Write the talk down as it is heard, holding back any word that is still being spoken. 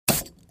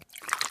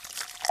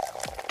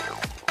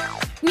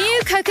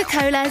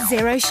Coca-Cola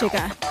Zero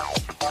Sugar.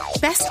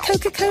 Best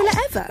Coca-Cola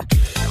ever.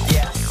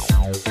 Yeah.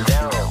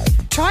 No.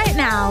 Try it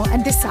now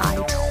and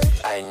decide.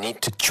 I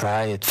need to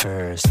try it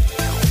first.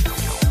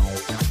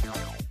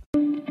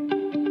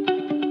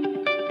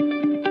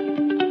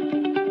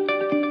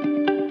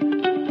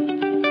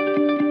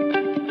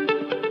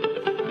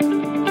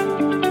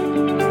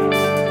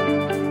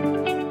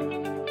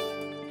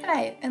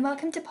 Hello and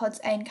welcome to Pod's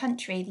Own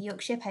Country, the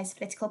Yorkshire Post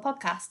political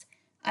podcast.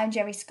 I'm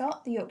Jerry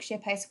Scott, the Yorkshire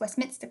Post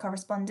Westminster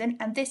correspondent,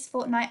 and this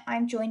fortnight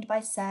I'm joined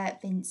by Sir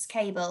Vince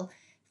Cable,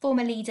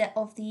 former leader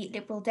of the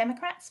Liberal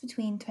Democrats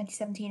between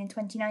 2017 and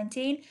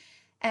 2019,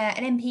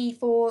 an MP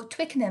for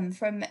Twickenham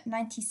from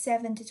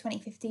 97 to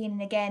 2015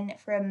 and again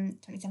from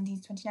 2017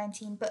 to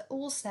 2019, but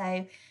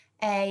also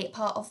a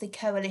part of the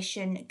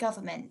coalition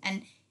government.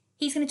 And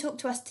he's going to talk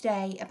to us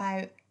today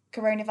about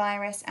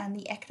coronavirus and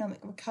the economic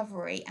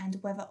recovery and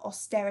whether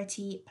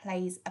austerity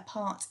plays a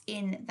part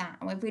in that.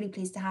 And we're really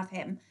pleased to have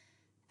him.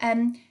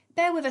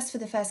 Bear with us for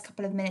the first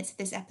couple of minutes of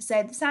this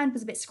episode. The sound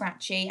was a bit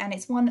scratchy, and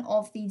it's one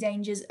of the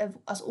dangers of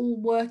us all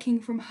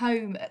working from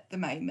home at the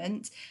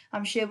moment.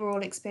 I'm sure we're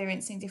all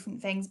experiencing different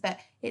things, but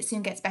it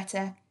soon gets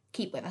better.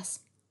 Keep with us.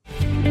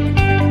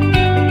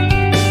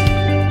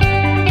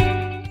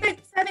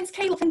 Sir Vince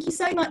Cable, thank you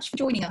so much for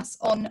joining us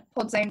on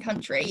Pod's Own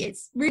Country.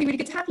 It's really, really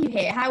good to have you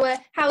here. How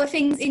are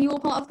things in your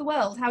part of the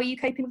world? How are you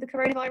coping with the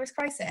coronavirus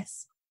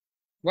crisis?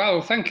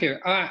 Well, thank you.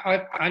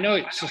 I know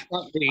it's a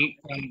slightly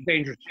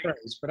dangerous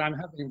phrase, but I'm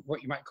having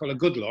what you might call a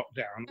good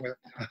lockdown.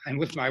 I'm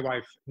with my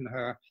wife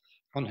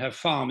on her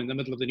farm in the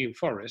middle of the New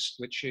Forest,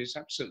 which is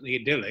absolutely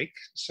idyllic.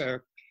 So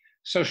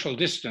social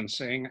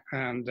distancing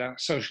and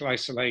social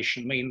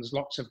isolation means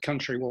lots of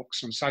country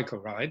walks and cycle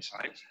rides,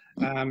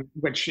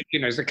 which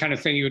is the kind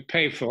of thing you would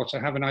pay for to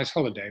have a nice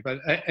holiday. But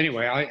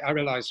anyway, I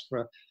realise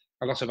for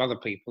a lot of other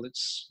people,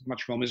 it's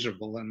much more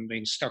miserable than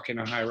being stuck in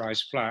a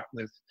high-rise flat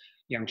with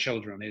young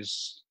children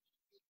is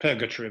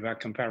purgatory by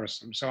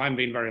comparison. So I'm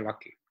being very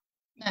lucky.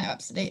 No,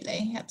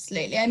 absolutely.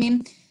 I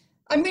mean,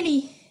 I'm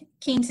really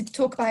keen to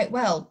talk about,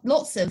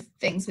 lots of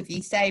things with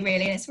you today,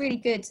 really, and it's really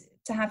good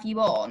to have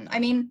you on. I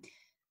mean,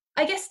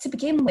 I guess to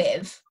begin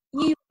with,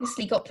 you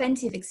obviously got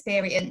plenty of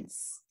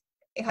experience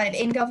kind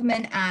of in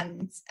government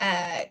and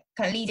kind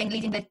of leading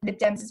the Lib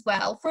Dems as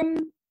well.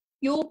 From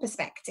your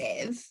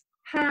perspective,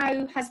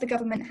 how has the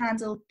government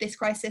handled this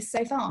crisis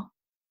so far?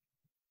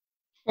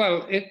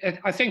 Well,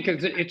 I think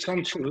it's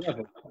on two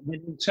levels. I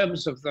mean, in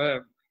terms of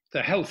the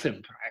health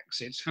impacts,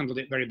 it's handled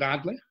it very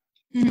badly.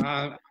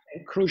 Mm-hmm.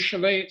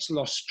 Crucially, it's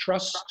lost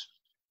trust.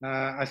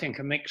 I think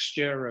a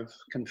mixture of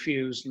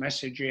confused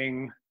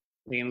messaging,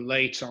 being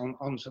late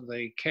onto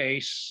the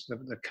case,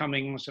 the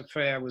Cummings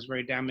affair was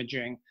very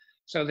damaging.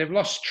 So they've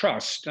lost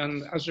trust,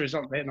 and as a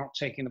result, they're not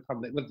taking the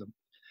public with them.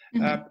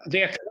 Mm-hmm.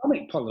 The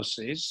economic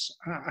policies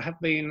have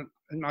been,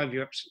 in my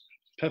view,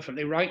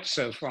 perfectly right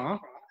so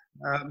far.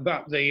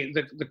 But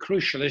the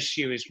crucial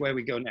issue is where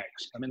we go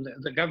next. I mean,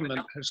 the government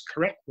has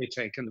correctly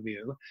taken the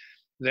view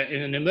that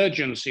in an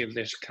emergency of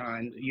this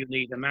kind, you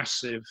need a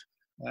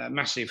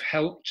massive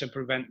help to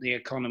prevent the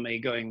economy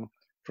going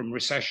from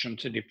recession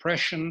to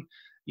depression.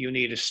 You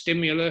need a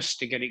stimulus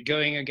to get it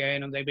going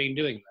again, and they've been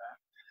doing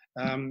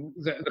that.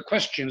 The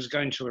question is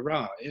going to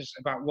arise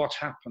about what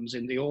happens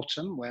in the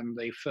autumn when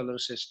the furlough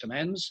system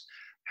ends,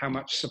 how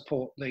much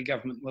support the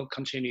government will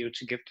continue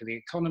to give to the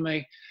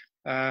economy,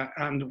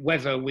 and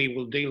whether we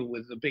will deal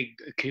with the big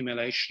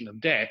accumulation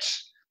of debt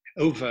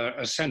over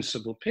a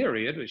sensible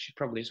period, which is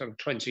probably sort of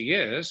 20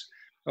 years,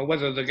 or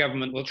whether the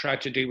government will try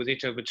to deal with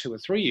it over 2 or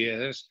 3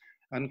 years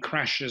and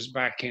crashes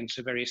back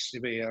into very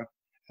severe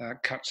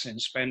cuts in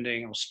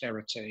spending,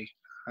 austerity,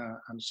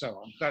 and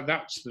so on.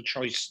 That's the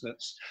choice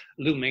that's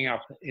looming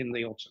up in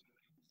the autumn.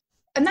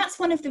 And that's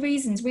one of the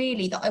reasons,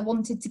 really, that I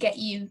wanted to get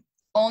you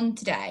on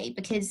today,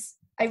 because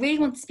I really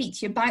want to speak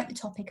to you about the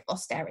topic of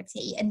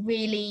austerity and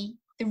really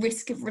the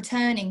risk of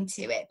returning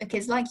to it,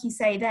 because like you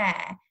say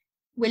there,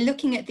 we're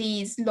looking at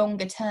these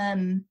longer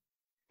term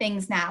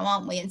things now,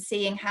 aren't we, and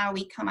seeing how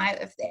we come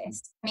out of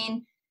this. I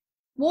mean,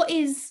 what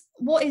is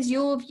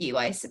your view,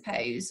 I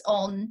suppose,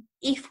 on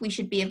if we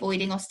should be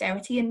avoiding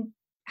austerity and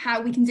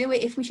how we can do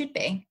it if we should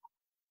be?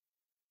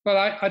 Well,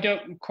 I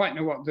don't quite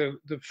know what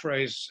the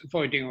phrase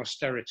avoiding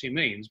austerity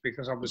means,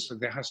 because obviously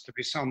there has to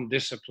be some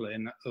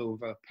discipline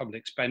over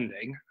public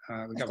spending.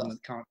 The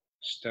government can't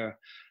just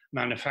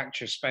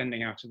manufacture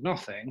spending out of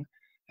nothing.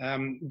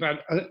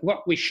 But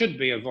what we should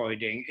be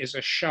avoiding is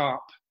a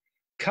sharp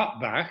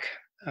cutback,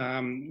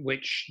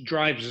 which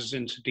drives us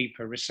into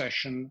deeper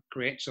recession,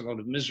 creates a lot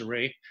of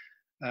misery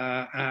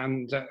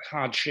and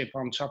hardship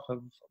on top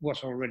of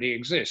what already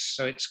exists.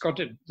 So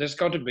there's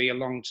got to be a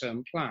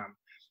long-term plan.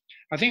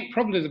 I think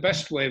probably the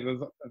best way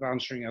of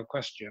answering your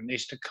question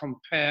is to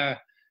compare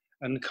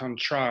and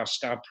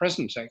contrast our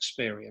present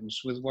experience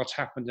with what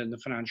happened in the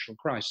financial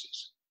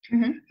crisis.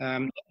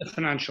 Mm-hmm. The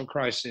financial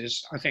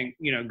crisis, I think,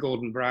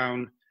 Gordon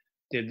Brown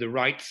did the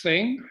right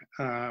thing.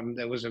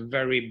 There was a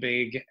very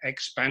big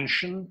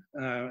expansion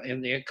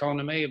in the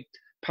economy,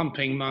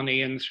 pumping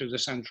money in through the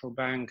central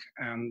bank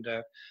and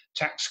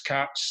tax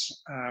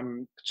cuts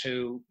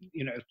to,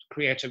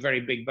 create a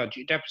very big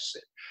budget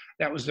deficit.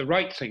 That was the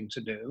right thing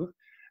to do.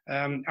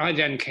 I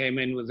then came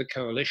in with the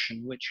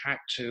coalition, which had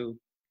to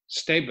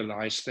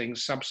stabilize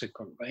things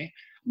subsequently.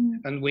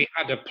 And we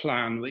had a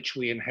plan which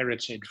we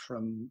inherited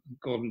from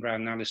Gordon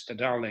Brown and Alistair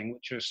Darling,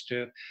 which was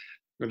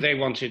they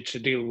wanted to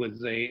deal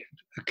with the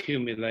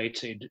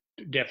accumulated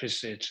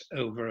deficit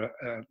over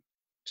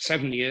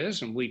 7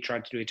 years, and we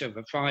tried to do it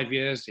over 5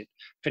 years. It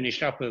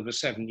finished up over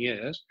 7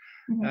 years.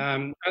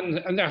 And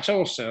that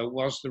also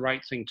was the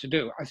right thing to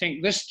do. I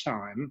think this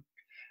time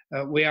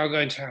we are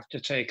going to have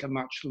to take a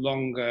much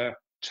longer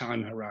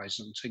time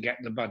horizon to get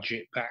the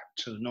budget back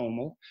to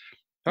normal,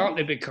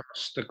 partly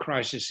because the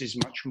crisis is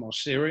much more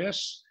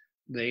serious.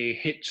 The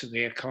hit to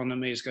the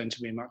economy is going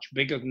to be much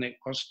bigger than it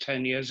was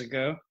 10 years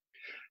ago,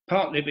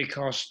 partly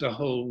because the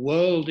whole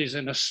world is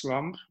in a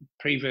slump.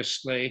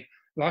 Previously,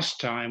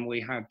 last time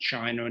we had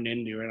China and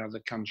India and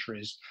other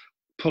countries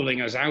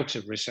pulling us out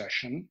of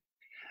recession.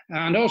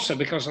 And also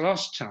because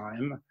last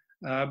time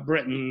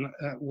Britain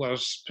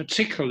was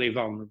particularly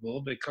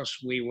vulnerable because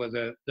we were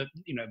the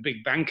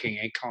big banking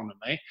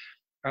economy,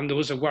 and there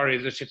was a worry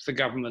that if the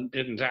government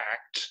didn't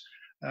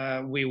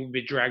act, we would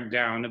be dragged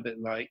down a bit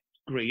like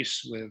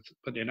Greece,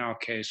 but in our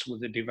case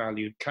with a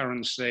devalued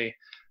currency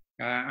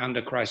and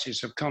a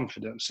crisis of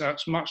confidence. So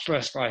it's much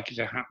less likely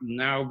to happen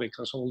now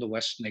because all the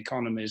Western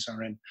economies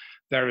are in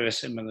very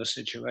similar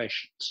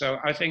situations. So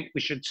I think we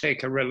should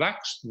take a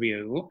relaxed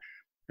view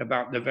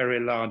about the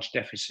very large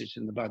deficit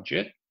in the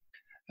budget.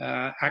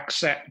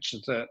 Accept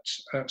that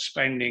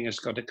spending has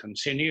got to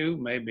continue,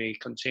 maybe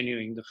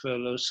continuing the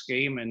furlough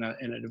scheme in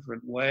a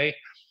different way,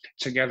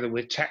 together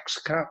with tax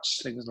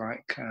cuts, things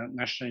like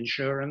national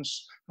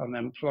insurance on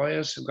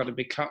employers have got to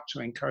be cut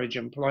to encourage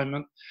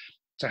employment,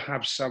 to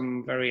have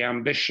some very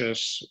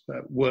ambitious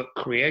work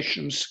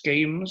creation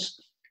schemes,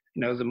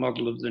 the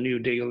model of the New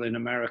Deal in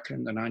America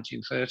in the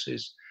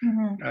 1930s.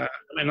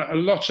 A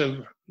lot of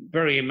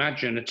very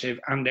imaginative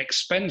and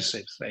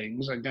expensive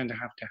things are going to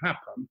have to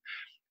happen.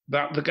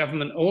 But the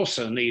government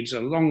also needs a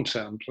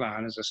long-term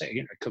plan, as I say,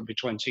 it could be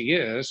 20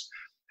 years,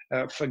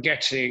 for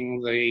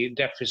getting the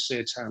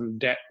deficit and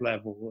debt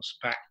levels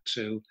back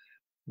to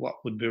what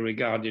would be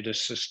regarded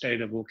as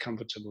sustainable,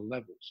 comfortable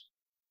levels.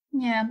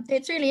 Yeah,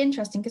 it's really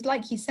interesting because,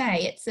 like you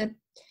say,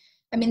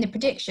 the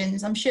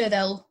predictions, I'm sure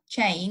they'll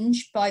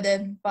change by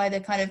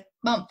the kind of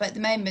month. But at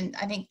the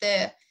moment, I think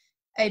the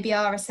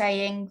OBR are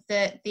saying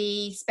that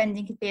the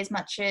spending could be as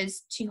much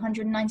as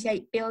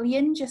 298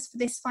 billion just for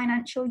this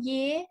financial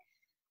year.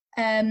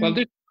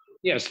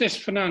 This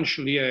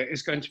financial year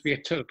is going to be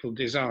a total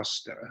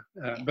disaster,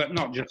 but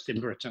not just in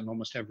Britain,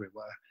 almost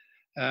everywhere.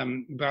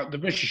 But the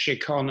British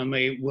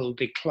economy will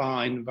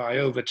decline by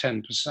over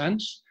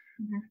 10%.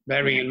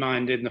 Bearing in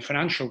mind, in the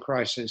financial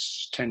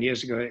crisis 10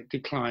 years ago, it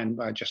declined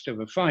by just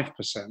over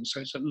 5%.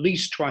 So it's at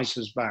least twice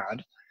as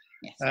bad.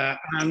 Yes.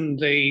 And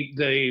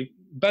the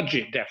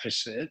budget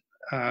deficit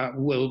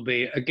will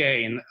be,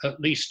 again, at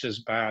least as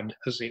bad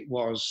as it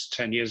was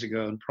 10 years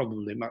ago and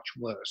probably much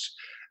worse.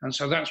 And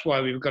so that's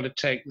why we've got to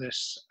take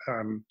this,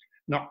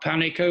 not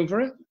panic over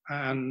it,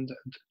 and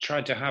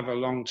try to have a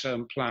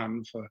long-term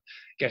plan for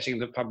getting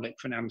the public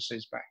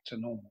finances back to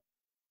normal.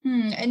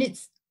 And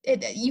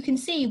you can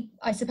see,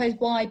 I suppose,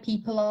 why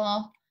people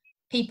are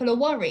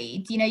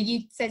worried.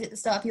 You said at the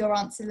start of your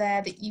answer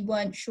there that you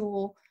weren't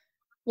sure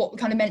what we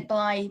kind of meant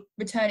by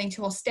returning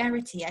to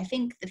austerity. I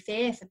think the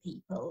fear for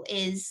people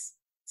is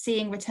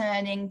seeing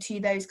returning to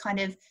those kind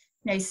of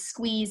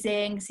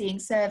squeezing, seeing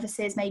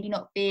services maybe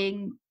not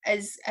being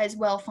as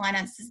well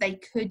financed as they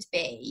could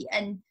be.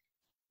 And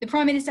the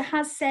Prime Minister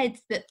has said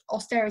that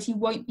austerity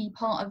won't be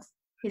part of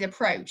his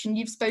approach, and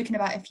you've spoken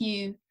about a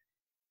few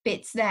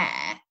bits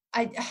there.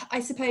 I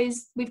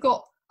suppose we've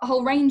got a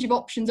whole range of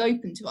options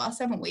open to us,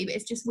 haven't we? But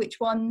it's just which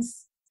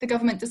ones the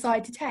government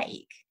decide to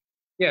take.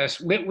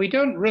 Yes, we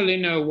don't really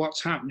know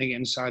what's happening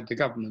inside the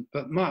government,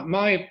 but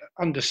my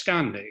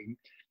understanding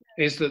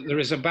is that there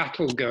is a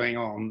battle going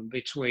on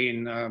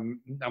between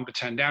number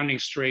 10 Downing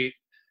Street,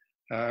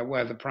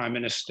 where the Prime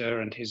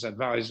Minister and his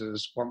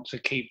advisors want to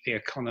keep the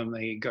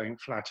economy going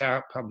flat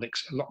out, a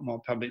lot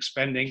more public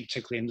spending,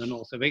 particularly in the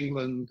north of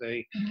England,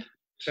 the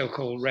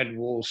so-called red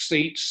wall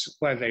seats,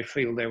 where they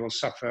feel they will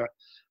suffer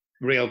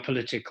real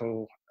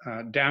political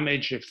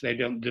damage if they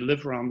don't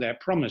deliver on their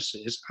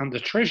promises, and the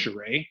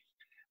Treasury,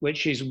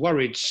 which is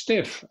worried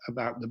stiff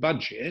about the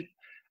budget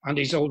and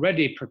is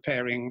already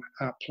preparing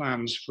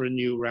plans for a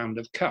new round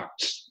of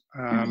cuts.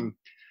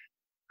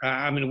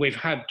 We've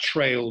had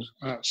trailed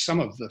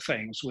some of the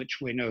things which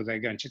we know they're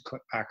going to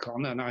cut back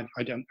on, and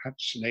I don't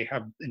actually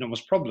have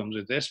enormous problems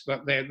with this,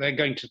 but they're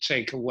going to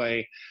take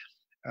away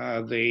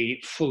the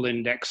full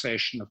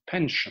indexation of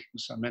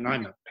pensions. I'm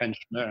a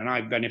pensioner, and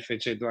I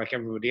benefited like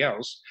everybody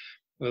else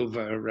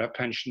over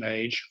pension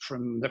age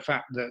from the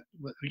fact that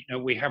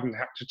we haven't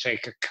had to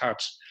take a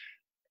cut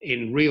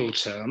in real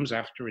terms,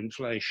 after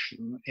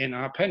inflation, in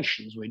our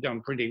pensions. We've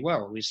done pretty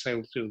well. We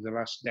sailed through the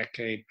last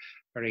decade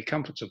very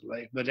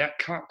comfortably, but that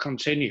can't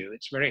continue.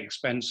 It's very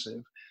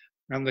expensive,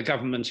 and the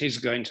government is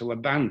going to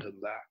abandon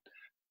that.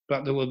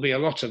 But there will be a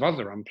lot of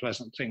other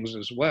unpleasant things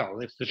as well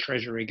if the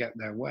Treasury get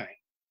their way.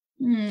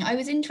 I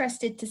was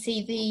interested to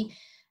see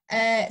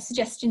the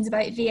suggestions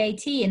about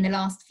VAT in the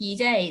last few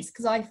days,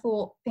 because I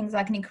thought things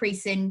like an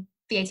increase in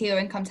VAT or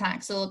income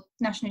tax or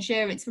national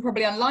insurance were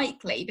probably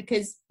unlikely,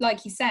 because,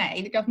 like you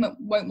say, the government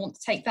won't want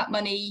to take that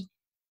money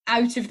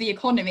out of the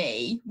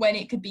economy when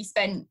it could be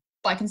spent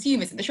by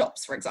consumers in the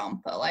shops, for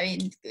example. I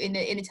mean, in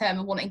a term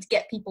of wanting to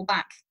get people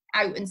back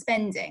out and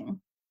spending.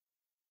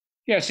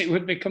 Yes, it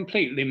would be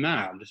completely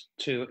mad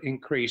to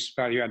increase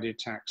value-added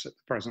tax at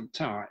the present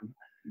time.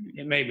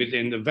 It may be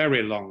in the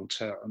very long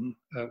term,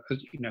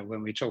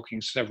 when we're talking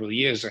several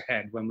years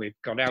ahead, when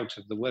we've got out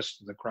of the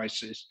worst of the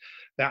crisis,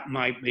 that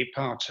might be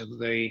part of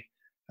the,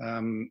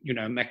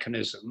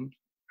 mechanism,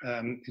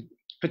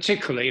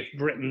 particularly if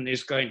Britain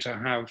is going to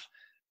have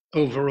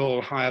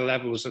overall higher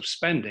levels of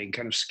spending,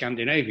 kind of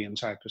Scandinavian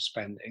type of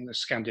spending. The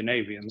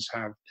Scandinavians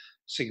have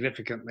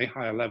significantly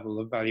higher level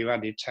of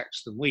value-added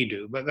tax than we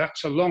do, but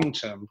that's a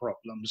long-term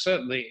problem.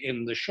 Certainly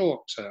in the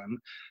short term,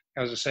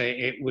 as I say,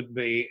 it would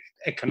be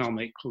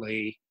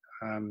economically,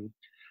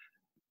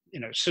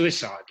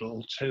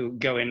 suicidal to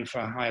go in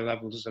for high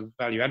levels of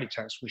value-added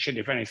tax. We should,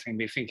 if anything,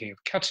 be thinking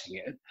of cutting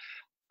it,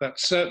 but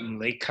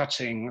certainly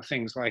cutting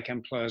things like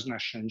employers'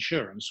 national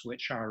insurance,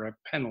 which are a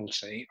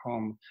penalty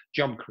on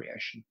job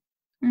creation.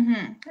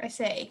 I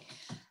see.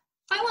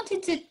 I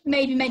wanted to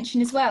maybe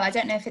mention as well, I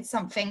don't know if it's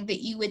something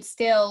that you would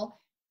still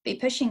be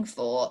pushing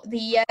for,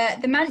 the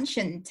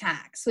mansion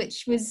tax,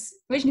 which was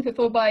originally put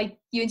forward by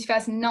you in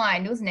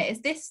 2009, wasn't it?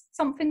 Is this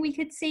something we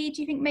could see,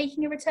 do you think,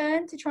 making a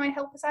return to try and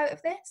help us out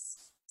of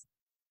this?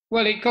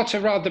 Well, it got a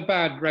rather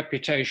bad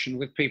reputation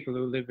with people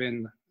who live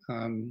in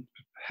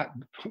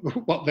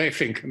what they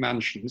think are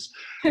mansions,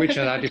 which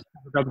I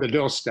discovered on the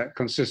doorstep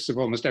consists of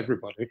almost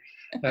everybody.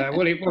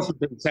 Well, it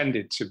wasn't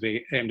intended to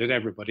be aimed at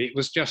everybody. It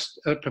was just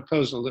a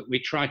proposal that we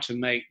try to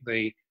make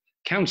the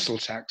council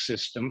tax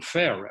system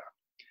fairer.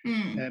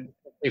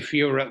 If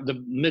you're at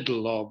the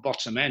middle or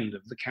bottom end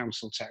of the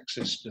council tax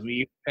system,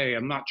 you pay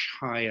a much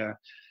higher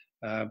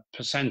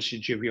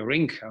percentage of your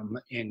income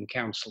in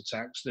council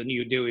tax than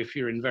you do if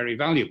you're in very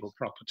valuable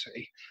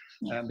property,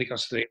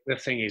 because the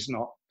thing is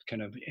not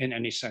kind of in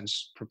any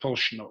sense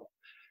proportional.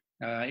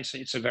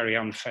 It's a very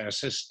unfair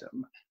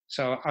system.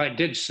 So I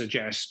did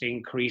suggest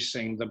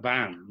increasing the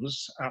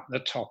bands at the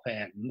top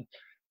end,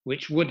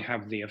 which would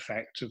have the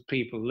effect of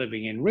people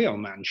living in real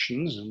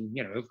mansions and,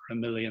 for £1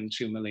 million,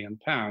 £2 million,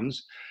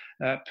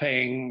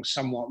 paying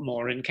somewhat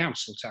more in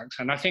council tax.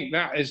 And I think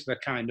that is the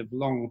kind of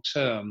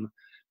long-term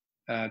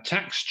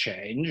tax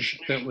change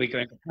that we're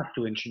going to have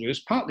to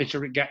introduce, partly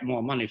to get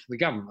more money for the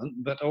government,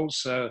 but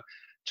also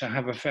to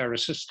have a fairer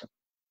system.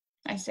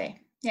 I see.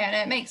 Yeah, no,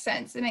 it makes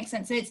sense. It makes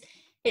sense. It's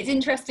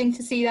interesting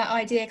to see that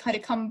idea kind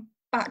of come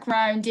back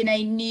round in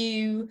a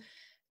new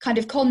kind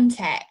of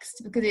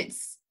context, because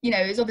it's,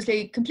 it's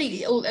obviously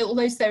completely,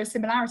 although there are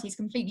similarities,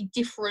 completely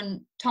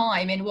different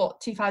time in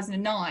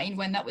 2009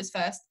 when that was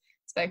first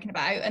spoken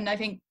about. And I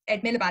think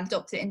Ed Miliband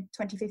adopted it in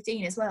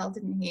 2015 as well,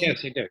 didn't he?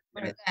 Yes, he did.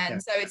 Yeah.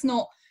 So it's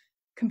not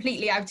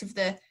completely out of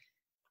the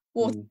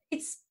water.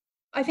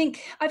 I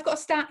think I've got a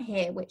stat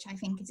here which I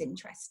think is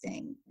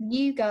interesting.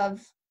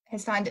 YouGov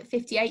has found that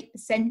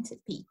 58%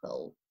 of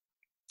people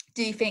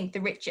do think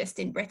the richest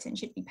in Britain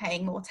should be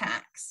paying more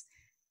tax.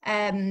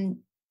 And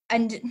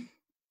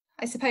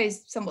I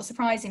suppose, somewhat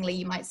surprisingly,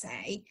 you might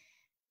say,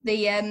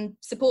 the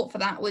support for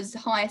that was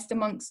highest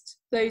amongst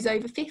those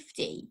over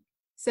 50.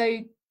 So,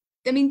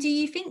 I mean, do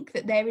you think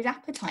that there is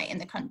appetite in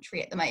the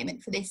country at the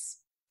moment for this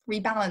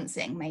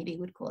rebalancing, maybe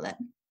we'd call it?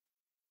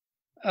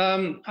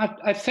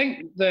 I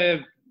think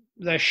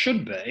there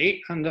should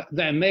be, and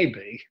there may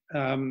be,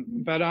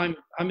 but I'm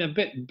a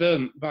bit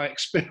burnt by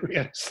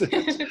experience.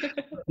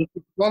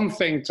 It's one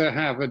thing to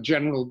have a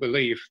general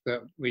belief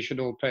that we should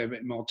all pay a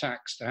bit more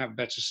tax to have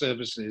better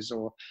services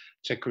or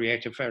to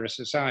create a fairer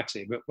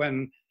society, but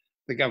when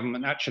the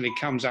government actually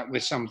comes up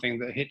with something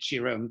that hits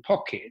your own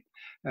pocket,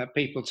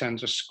 people tend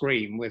to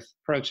scream with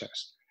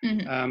protest.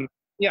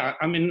 Yeah,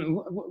 I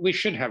mean, we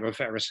should have a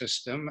fairer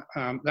system.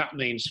 That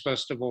means,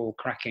 first of all,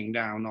 cracking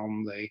down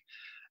on the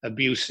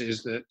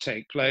abuses that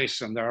take place,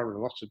 and there are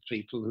a lot of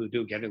people who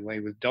do get away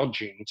with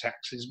dodging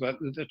taxes, but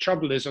the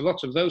trouble is a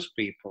lot of those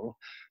people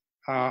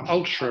are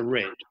ultra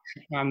rich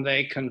and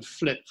they can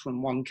flip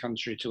from one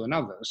country to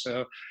another.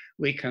 So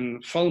we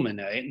can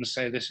fulminate and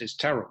say this is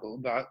terrible,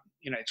 but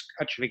it's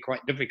actually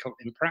quite difficult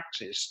in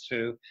practice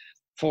to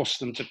force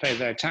them to pay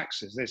their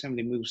taxes. They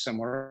simply move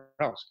somewhere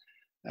else.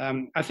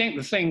 I think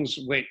the things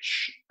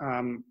which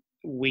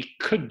we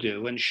could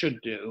do and should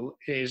do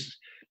is,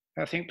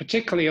 I think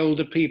particularly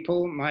older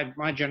people,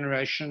 my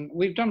generation,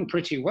 we've done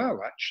pretty well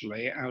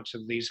actually out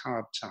of these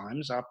hard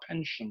times. Our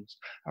pensions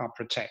are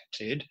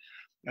protected.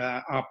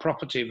 Our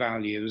property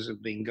values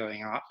have been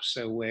going up,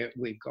 so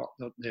we've got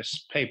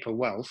this paper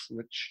wealth,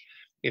 which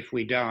if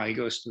we die,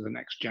 goes to the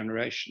next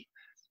generation.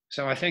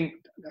 So I think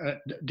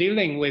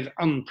dealing with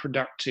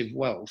unproductive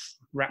wealth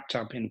wrapped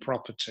up in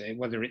property,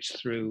 whether it's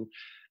through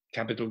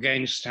capital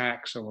gains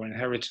tax or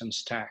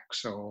inheritance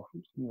tax or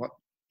what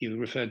you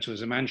referred to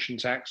as a mansion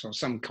tax or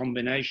some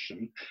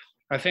combination,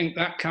 I think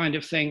that kind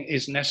of thing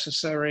is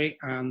necessary,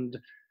 and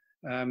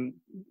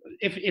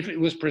if it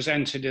was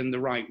presented in the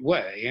right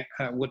way,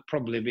 would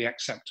probably be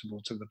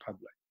acceptable to the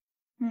public.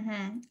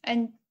 Mm-hmm.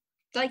 And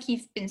like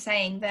you've been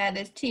saying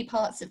there's two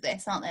parts of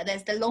this, aren't there?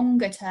 There's the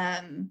longer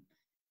term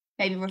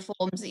maybe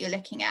reforms that you're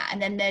looking at,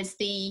 and then there's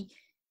the,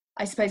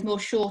 I suppose, more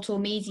short or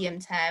medium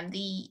term,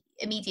 the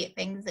immediate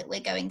things that we're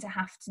going to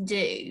have to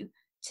do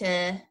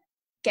to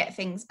get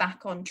things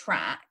back on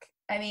track.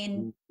 I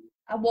mean,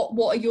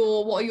 what are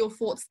your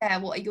thoughts there?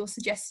 What are your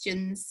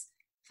suggestions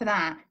for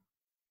that?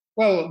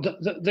 Well,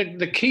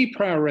 the key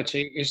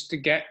priority is to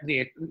get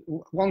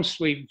once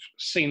we've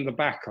seen the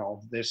back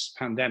of this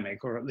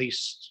pandemic, or at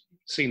least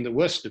seen the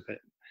worst of it,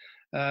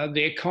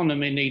 the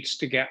economy needs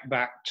to get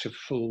back to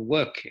full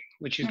working,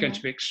 which is going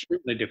to be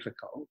extremely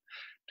difficult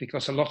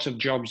because a lot of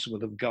jobs will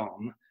have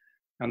gone,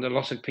 and a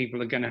lot of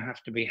people are going to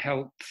have to be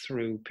helped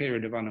through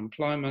period of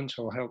unemployment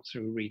or helped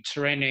through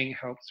retraining,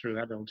 helped through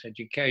adult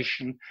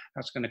education.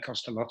 That's going to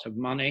cost a lot of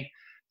money.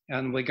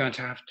 And we're going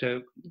to have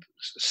to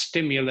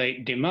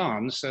stimulate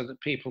demand so that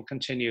people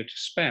continue to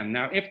spend.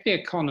 Now, if the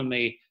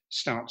economy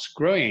starts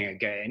growing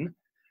again,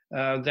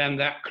 then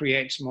that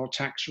creates more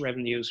tax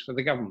revenues for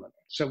the government.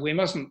 So we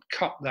mustn't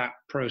cut that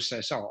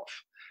process off.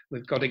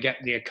 We've got to get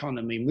the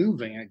economy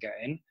moving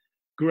again,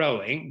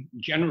 growing,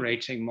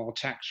 generating more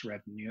tax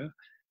revenue.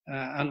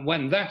 And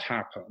when that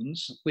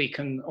happens, we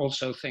can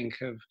also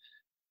think of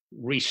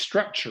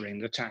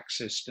restructuring the tax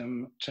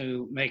system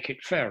to make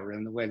it fairer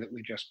in the way that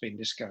we've just been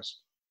discussing.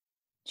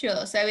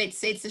 Sure. So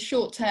it's a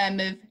short term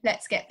of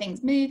let's get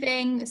things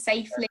moving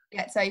safely,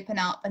 let's open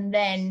up, and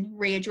then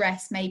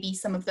readdress maybe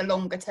some of the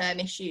longer term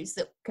issues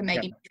that can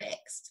maybe be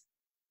fixed.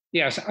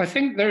 Yes, I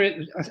think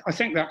I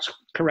think that's a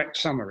correct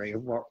summary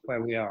of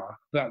where we are.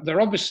 But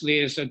there obviously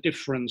is a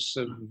difference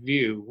of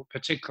view,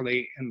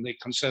 particularly in the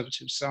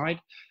Conservative side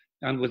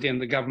and within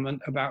the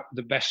government, about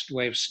the best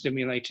way of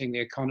stimulating the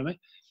economy.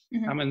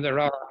 Mm-hmm. I mean, there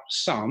are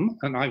some,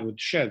 and I would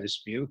share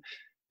this view,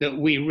 that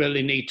we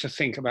really need to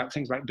think about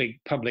things like big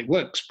public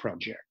works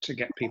project to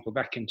get people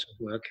back into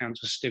work and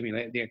to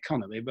stimulate the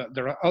economy. But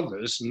there are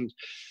others, and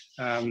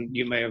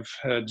you may have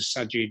heard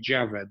Sajid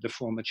Javid, the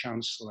former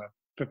Chancellor,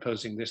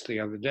 proposing this the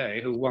other day,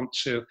 who want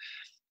to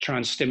try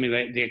and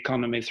stimulate the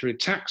economy through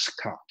tax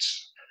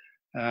cuts,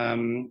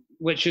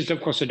 which is,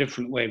 of course, a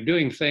different way of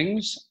doing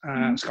things.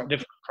 It's got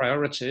different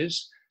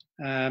priorities,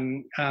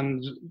 and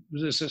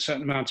there's a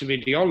certain amount of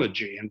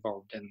ideology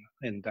involved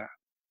in that.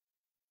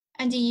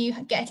 And do you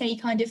get any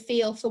kind of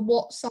feel for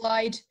what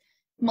side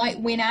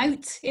might win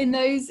out in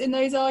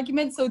those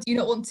arguments, or do you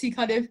not want to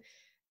kind of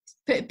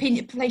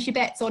place your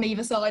bets on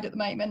either side at the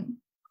moment?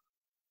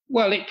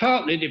 Well, it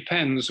partly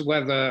depends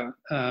whether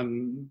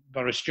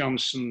Boris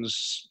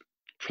Johnson's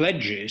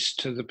pledges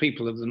to the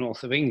people of the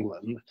north of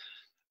England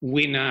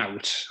win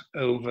out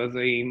over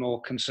the more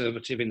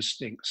conservative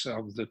instincts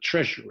of the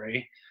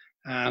Treasury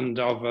and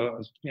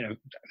of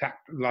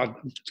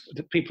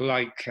people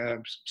like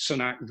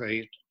Sunak,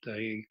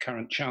 the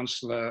current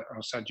Chancellor,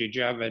 or Sajid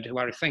Javid, who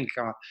I think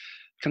are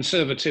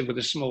conservative with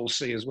a small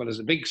c as well as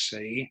a big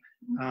C,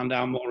 and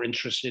are more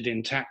interested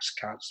in tax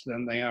cuts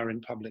than they are in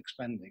public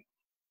spending.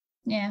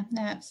 Yeah,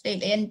 no,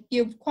 absolutely. And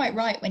you're quite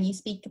right when you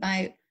speak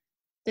about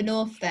the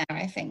North there.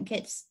 I think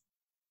it's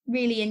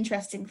really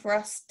interesting for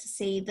us to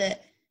see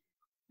that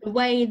the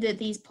way that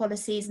these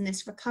policies and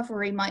this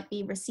recovery might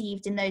be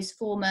received in those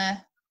former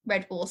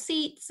Red Wall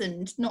seats,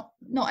 and not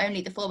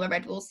only the former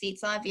Red Wall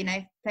seats, I've,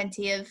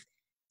 plenty of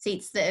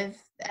seats that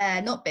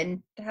have not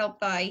been held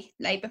by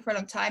Labour for a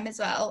long time as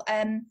well,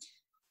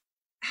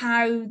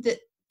 how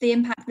the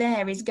impact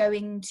there is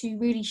going to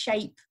really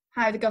shape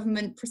how the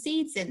government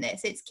proceeds in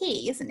this. It's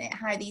key, isn't it,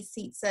 how these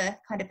seats are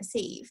kind of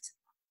perceived?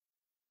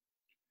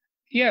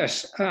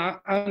 Yes,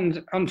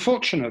 and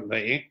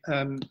unfortunately,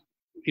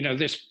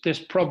 this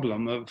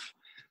problem of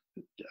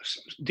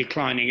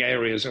declining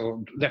areas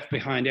or left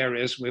behind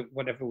areas, with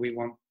whatever we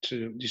want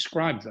to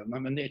describe them. I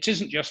mean, it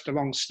isn't just a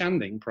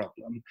long-standing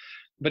problem,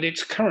 but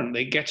it's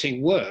currently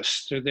getting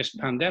worse through this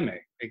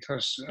pandemic,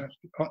 because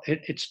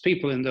it's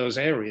people in those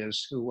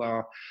areas who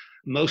are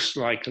most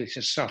likely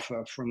to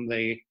suffer from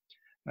the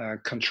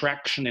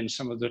contraction in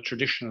some of the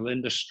traditional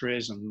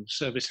industries and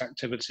service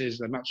activities.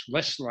 They're much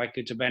less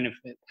likely to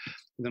benefit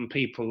than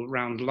people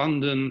around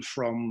London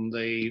from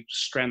the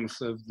strength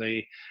of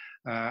the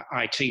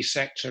IT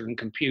sector and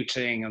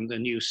computing and the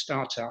new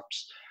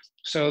startups.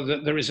 So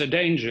that there is a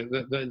danger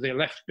that the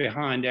left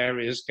behind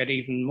areas get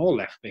even more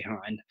left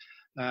behind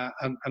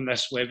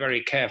unless we're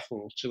very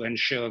careful to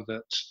ensure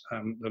that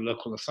the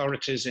local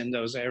authorities in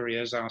those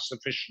areas are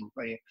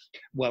sufficiently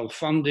well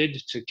funded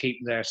to keep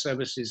their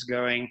services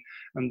going,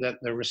 and that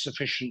there are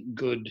sufficient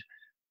good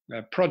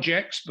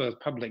projects, both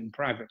public and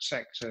private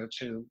sector,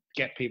 to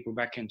get people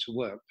back into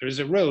work. There is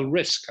a real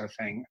risk, I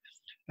think,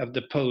 of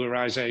the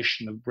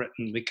polarisation of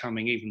Britain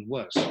becoming even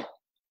worse.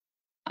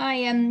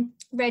 I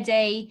read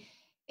a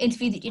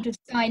interview that you did with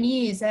Sky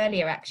News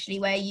earlier, actually,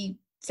 where you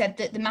said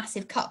that the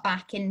massive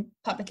cutback in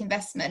public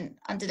investment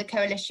under the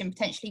coalition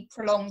potentially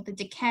prolonged the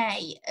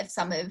decay of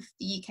some of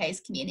the UK's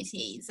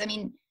communities. I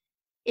mean,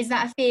 is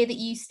that a fear that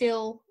you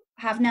still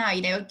have now?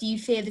 Do you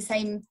fear the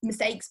same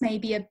mistakes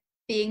maybe are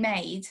being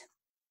made?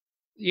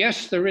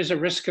 Yes, there is a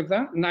risk of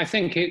that. And I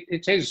think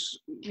it is,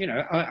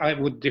 I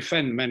would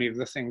defend many of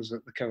the things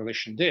that the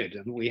coalition did,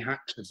 and we had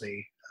to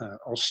be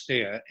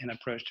austere in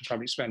approach to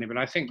public spending. But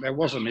I think there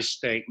was a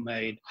mistake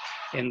made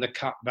in the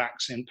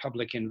cutbacks in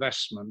public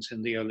investment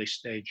in the early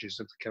stages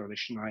of the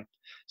coalition. I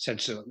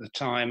said so at the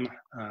time.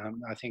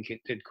 I think it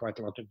did quite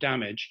a lot of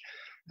damage.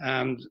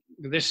 And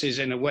this is,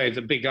 in a way,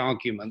 the big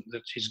argument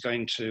that is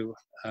going to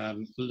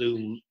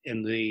loom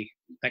in the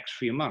next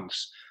few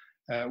months.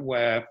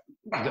 Where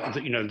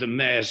the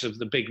mayors of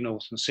the big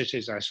northern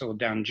cities, I saw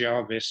Dan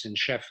Jarvis in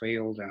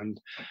Sheffield,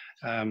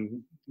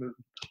 and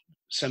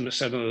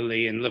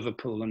similarly in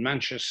Liverpool and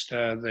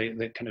Manchester,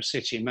 the kind of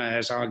city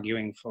mayors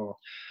arguing for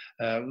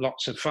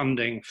lots of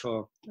funding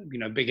for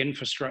big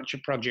infrastructure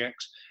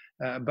projects,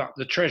 but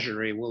the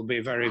Treasury will be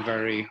very,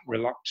 very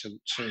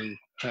reluctant to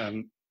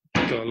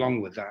go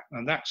along with that,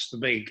 and that's the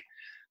big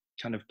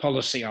kind of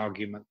policy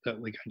argument that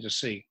we're going to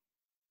see.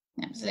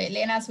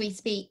 Absolutely, and as we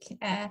speak,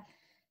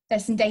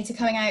 there's some data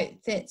coming out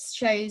that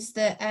shows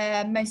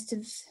that most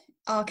of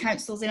our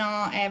councils in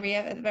our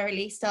area, at the very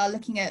least, are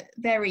looking at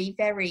very,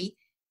 very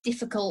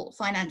difficult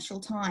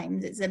financial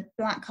times. It's a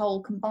black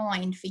hole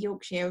combined for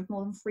Yorkshire of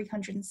more than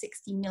 £360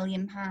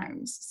 million.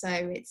 So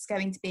it's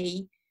going to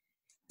be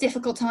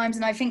difficult times,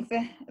 and I think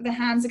the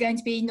hands are going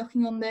to be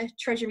knocking on the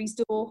Treasury's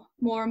door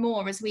more and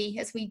more as we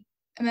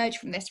emerge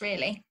from this,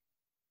 really.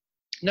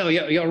 No,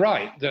 you're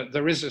right.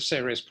 There is a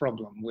serious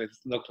problem with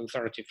local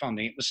authority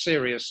funding. It was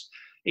serious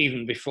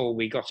even before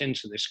we got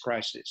into this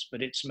crisis,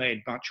 but it's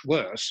made much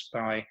worse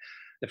by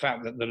the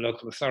fact that the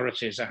local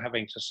authorities are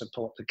having to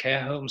support the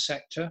care home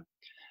sector,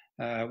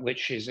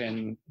 which is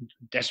in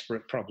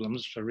desperate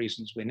problems for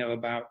reasons we know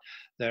about.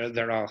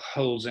 There are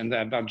holes in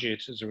their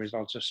budget as a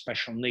result of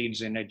special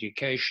needs in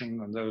education,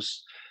 and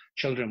those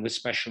children with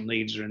special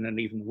needs are in an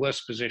even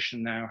worse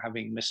position now,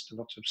 having missed a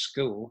lot of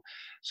school.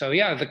 So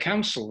yeah, the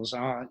councils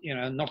are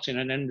not in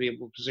an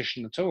enviable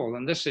position at all,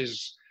 and this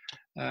is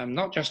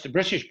not just a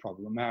British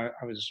problem. I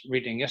was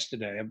reading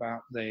yesterday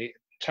about the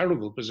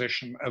terrible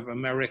position of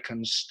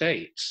American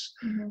states,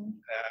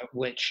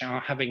 which are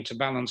having to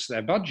balance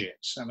their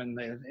budgets. I mean,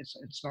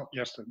 it's not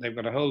just that they've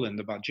got a hole in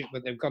the budget,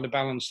 but they've got to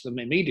balance them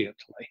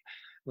immediately,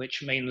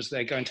 which means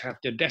they're going to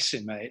have to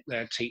decimate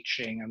their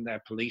teaching and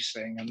their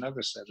policing and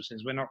other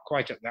services. We're not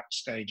quite at that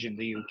stage in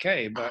the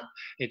UK, but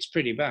it's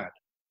pretty bad.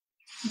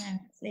 Yeah,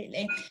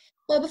 absolutely.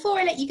 Well, before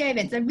I let you go,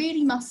 Vince, I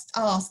really must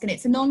ask, and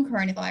it's a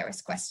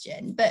non-coronavirus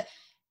question, but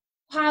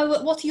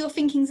what are your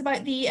thinkings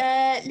about the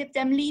Lib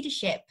Dem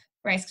leadership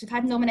race? Because we've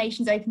had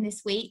nominations open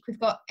this week. We've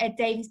got Ed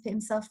Davies put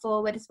himself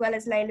forward, as well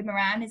as Layla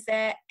Moran. Is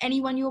there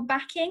anyone you're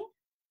backing?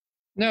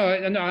 No,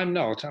 I'm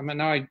not. I mean,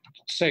 I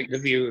take the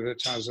view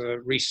that as a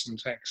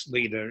recent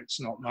ex-leader, it's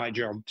not my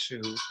job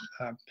to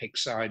pick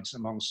sides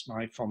amongst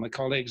my former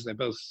colleagues. They're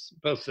both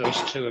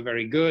those two are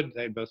very good.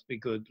 They'd both be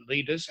good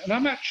leaders. And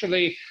I'm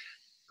actually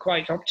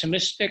quite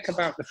optimistic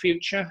about the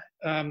future.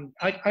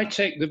 I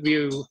take the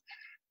view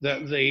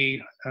that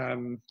the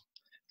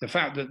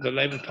fact that the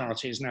Labour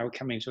Party is now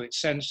coming to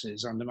its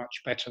senses under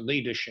much better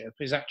leadership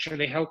is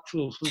actually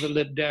helpful for the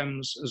Lib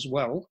Dems as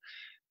well,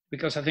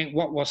 because I think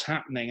what was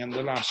happening in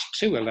the last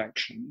two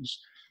elections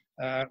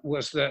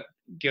was that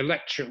the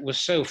electorate was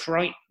so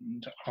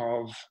frightened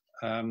of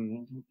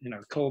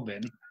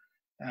Corbyn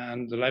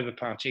and the Labour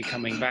Party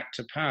coming back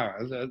to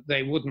power that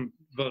they wouldn't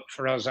vote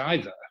for us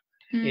either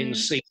in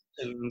seats,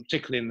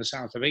 particularly in the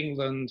south of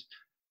England,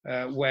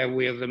 where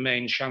we are the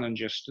main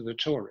challengers to the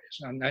Tories.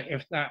 And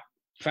if that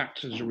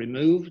fact is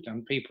removed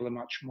and people are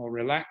much more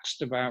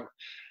relaxed about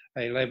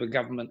a Labour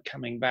government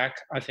coming back,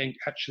 I think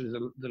actually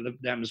the Lib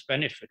Dems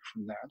benefit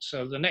from that.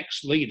 So the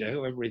next leader,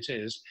 whoever it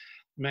is,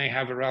 may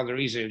have a rather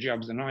easier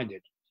job than I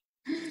did.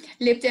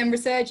 Lib Dem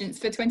resurgence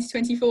for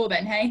 2024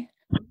 then, hey?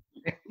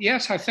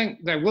 Yes, I think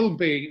there will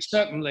be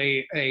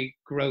certainly a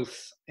growth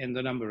in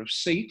the number of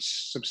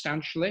seats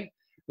substantially.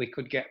 We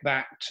could get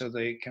back to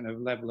the kind of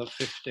level of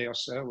 50 or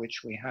so,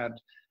 which we had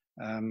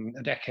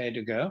a decade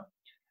ago.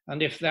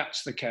 And if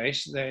that's the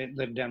case, the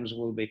Lib Dems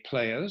will be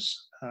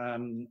players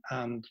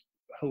and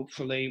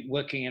hopefully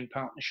working in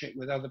partnership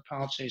with other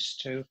parties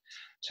to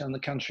turn the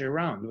country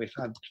around. We've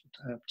had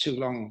too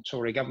long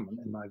Tory government,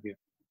 in my view.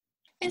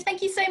 Vince,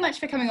 thank you so much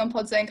for coming on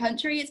Pod's Own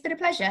Country. It's been a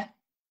pleasure.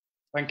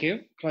 Thank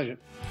you. Pleasure.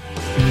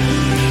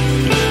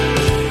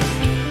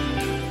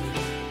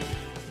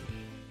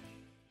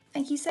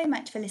 Thank you so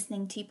much for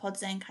listening to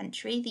Pod's Own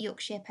Country, the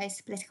Yorkshire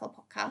Post political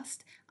podcast.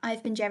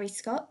 I've been Jerry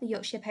Scott, the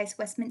Yorkshire Post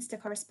Westminster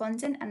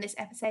correspondent, and this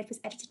episode was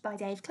edited by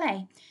Dave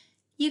Clay.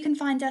 You can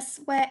find us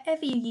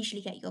wherever you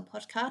usually get your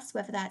podcasts,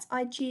 whether that's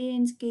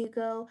iTunes,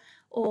 Google,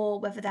 or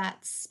whether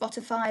that's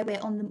Spotify. We're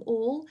on them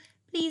all.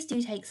 please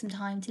do take some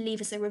time to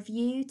leave us a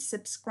review, to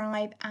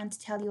subscribe, and to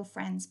tell your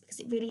friends, because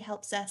it really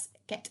helps us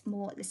get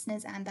more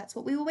listeners, and that's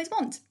what we always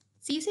want.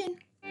 See you soon.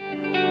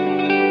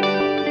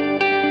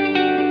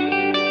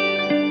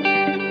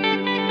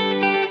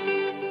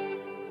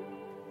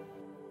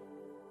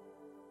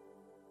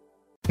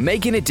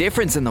 Making a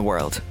difference in the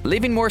world,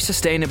 living more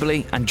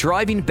sustainably and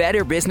driving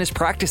better business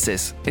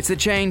practices. It's the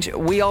change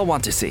we all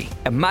want to see.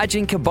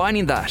 Imagine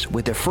combining that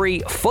with a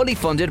free, fully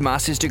funded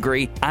master's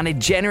degree and a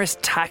generous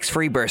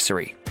tax-free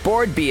bursary.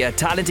 Board BIA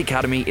Talent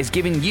Academy is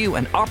giving you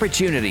an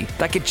opportunity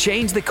that could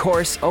change the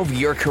course of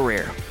your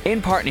career.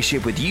 In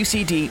partnership with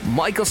UCD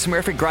Michael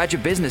Smurfit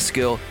Graduate Business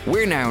School,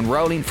 we're now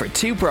enrolling for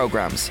 2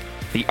 programs.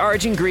 The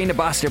Origin Green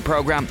Ambassador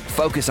Programme,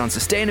 focus on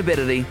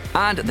sustainability,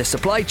 and the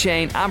Supply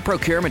Chain and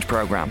Procurement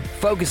Programme,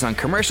 focus on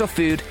commercial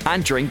food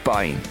and drink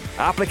buying.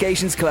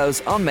 Applications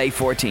close on May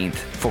 14th.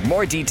 For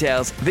more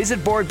details,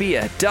 visit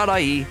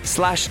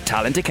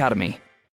boardbia.ie/talentacademy.